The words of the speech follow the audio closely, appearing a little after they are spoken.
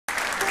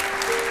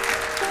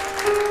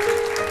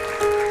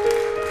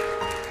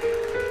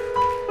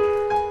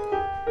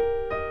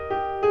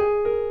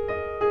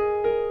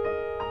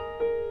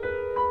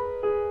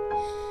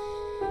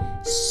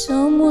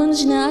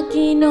someone's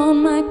knocking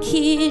on my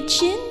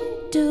kitchen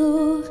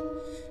door.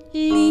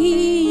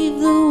 Leave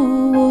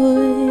the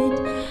wood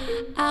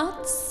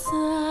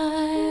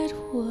outside.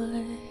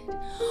 What?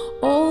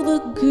 All the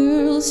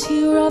girls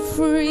here are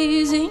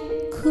freezing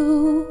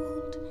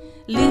cold.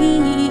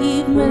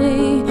 Leave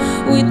me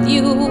with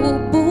your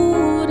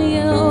booty.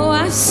 Oh,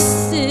 I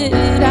said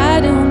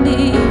I don't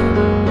need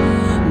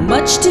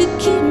much to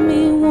keep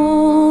me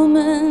warm,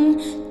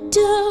 and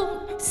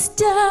don't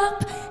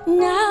stop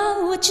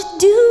now. What you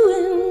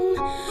doing?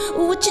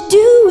 What you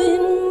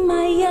doing,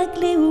 my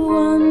ugly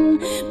one?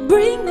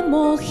 Bring them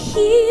all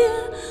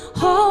here,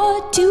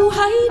 hard to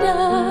hide.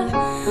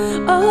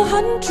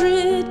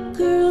 100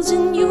 girls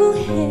in your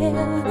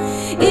hair.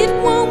 It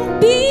won't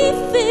be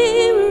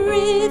fair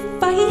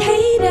if I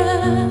hate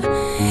her.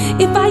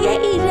 If I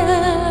hate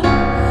her,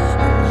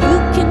 you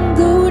can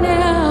go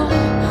now.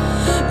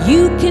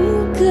 You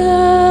can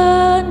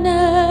go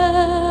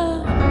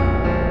now.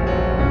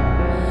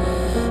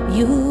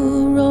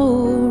 You're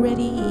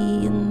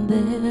already in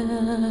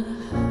there.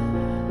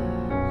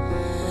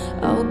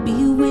 I'll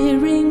be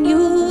wearing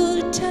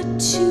your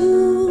tattoo.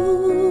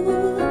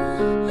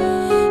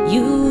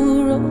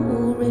 You're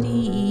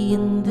already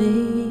in there.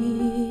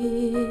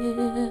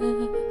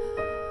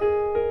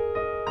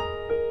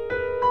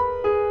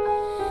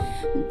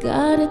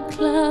 Got a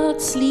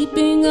cloud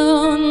sleeping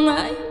on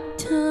my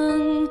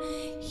tongue.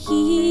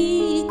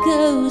 He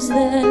goes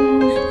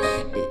then,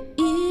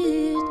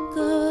 it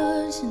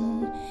goes,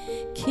 and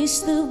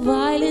kiss the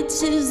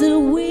violets as they're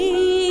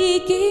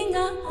waking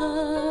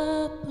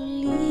up.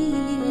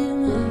 Leave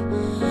me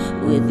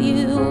with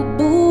your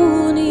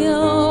booty.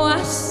 Oh,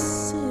 I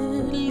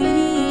said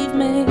leave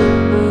me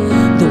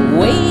the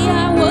way I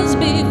was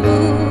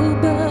before,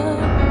 but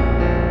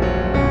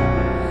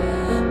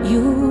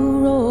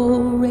you're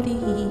already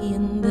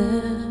in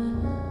there.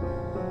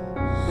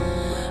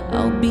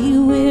 I'll be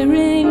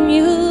wearing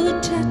your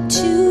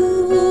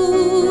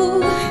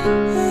tattoo.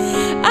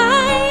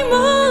 I'm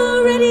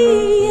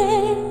already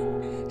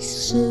in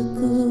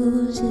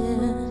circles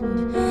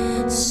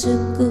and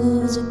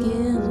circles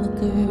again. The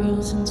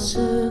girls in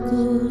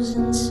circles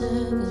and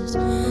circles,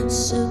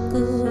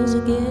 circles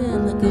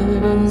again. The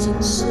girls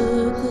in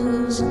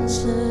circles and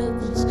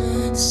circles,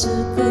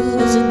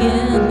 circles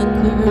again. The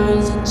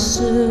girls in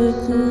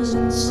circles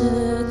and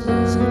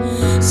circles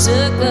and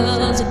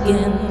circles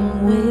again.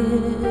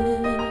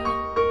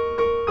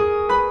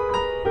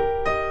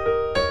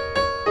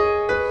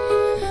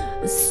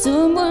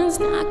 Someone's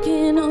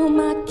knocking on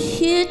my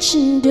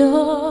kitchen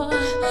door.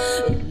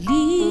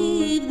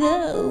 Leave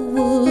the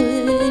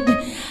wood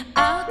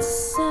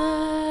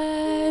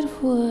outside.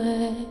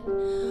 What?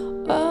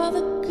 All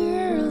the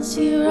girls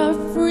here are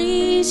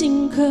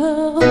freezing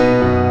cold.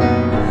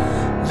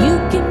 You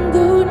can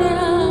go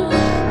now.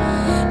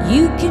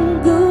 You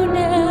can go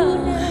now.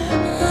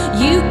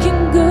 You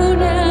can go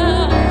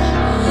now.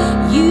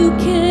 You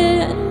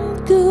can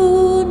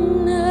go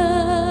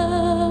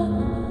now.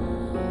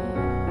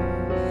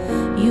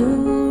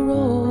 You're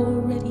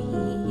already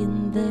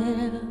in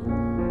there.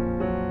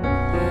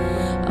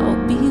 I'll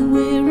be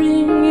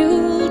wearing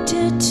your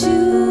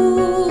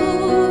tattoo.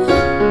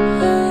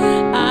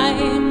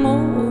 I'm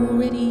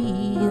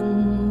already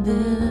in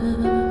there.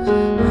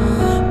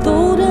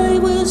 Thought I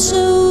was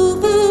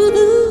over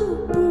the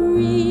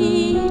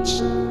bridge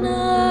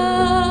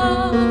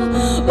now.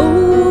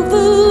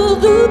 Over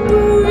the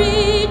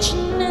bridge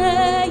now.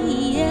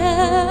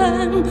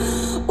 I'm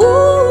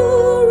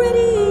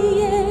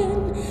already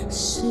in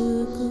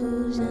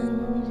circles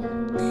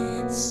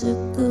and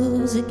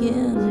circles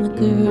again. The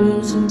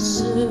girls in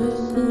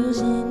circles,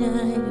 and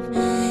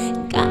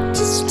I've got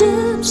to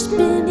stop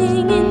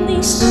spinning in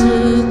these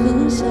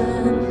circles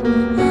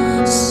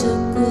and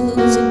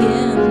circles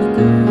again. The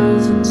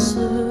girls in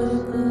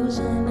circles,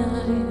 and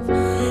I've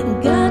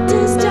got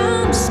to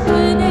stop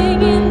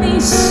spinning in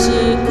these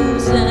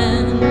circles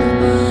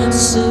and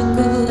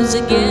circles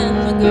again.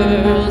 The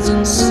girls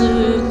in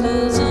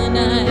circles, and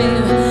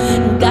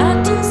I've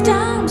got to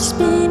stop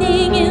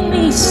spinning in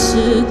these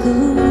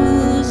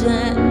circles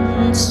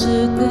and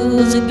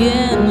circles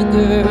again. The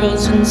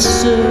girls in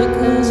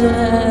circles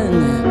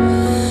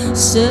and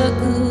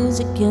circles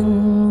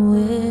again.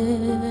 Where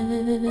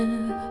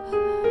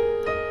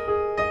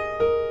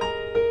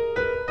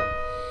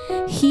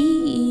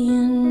he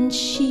and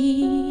she